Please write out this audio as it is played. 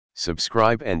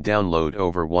Subscribe and download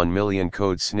over 1 million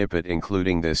code snippet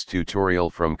including this tutorial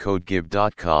from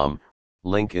codegive.com,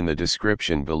 link in the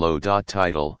description below.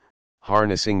 Title: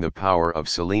 Harnessing the Power of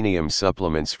Selenium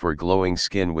Supplements for Glowing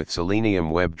Skin with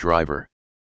Selenium WebDriver.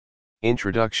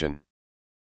 Introduction.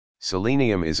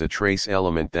 Selenium is a trace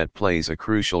element that plays a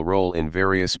crucial role in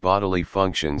various bodily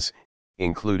functions,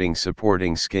 including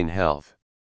supporting skin health.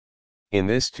 In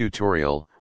this tutorial,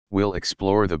 we'll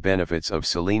explore the benefits of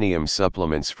selenium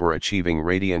supplements for achieving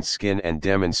radiant skin and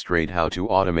demonstrate how to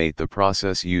automate the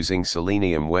process using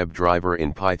Selenium WebDriver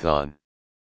in Python.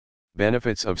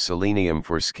 Benefits of selenium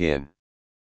for skin.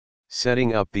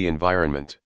 Setting up the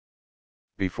environment.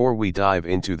 Before we dive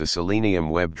into the Selenium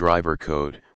WebDriver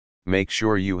code, make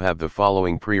sure you have the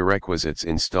following prerequisites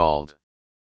installed.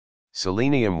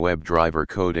 Selenium WebDriver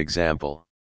code example.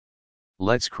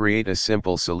 Let's create a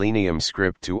simple Selenium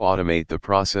script to automate the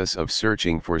process of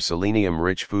searching for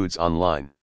selenium-rich foods online.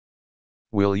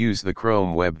 We'll use the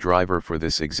Chrome WebDriver for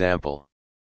this example.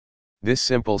 This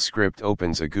simple script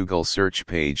opens a Google search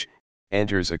page,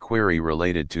 enters a query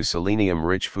related to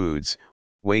selenium-rich foods,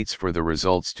 waits for the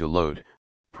results to load,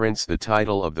 prints the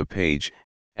title of the page,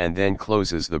 and then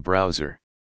closes the browser.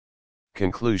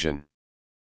 Conclusion.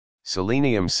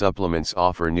 Selenium supplements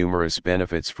offer numerous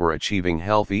benefits for achieving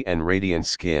healthy and radiant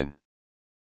skin.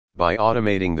 By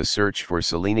automating the search for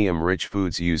selenium-rich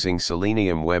foods using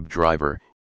Selenium WebDriver,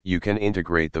 you can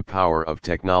integrate the power of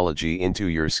technology into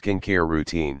your skincare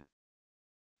routine.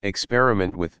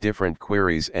 Experiment with different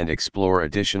queries and explore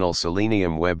additional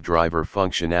Selenium WebDriver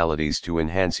functionalities to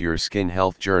enhance your skin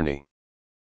health journey.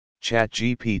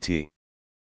 ChatGPT.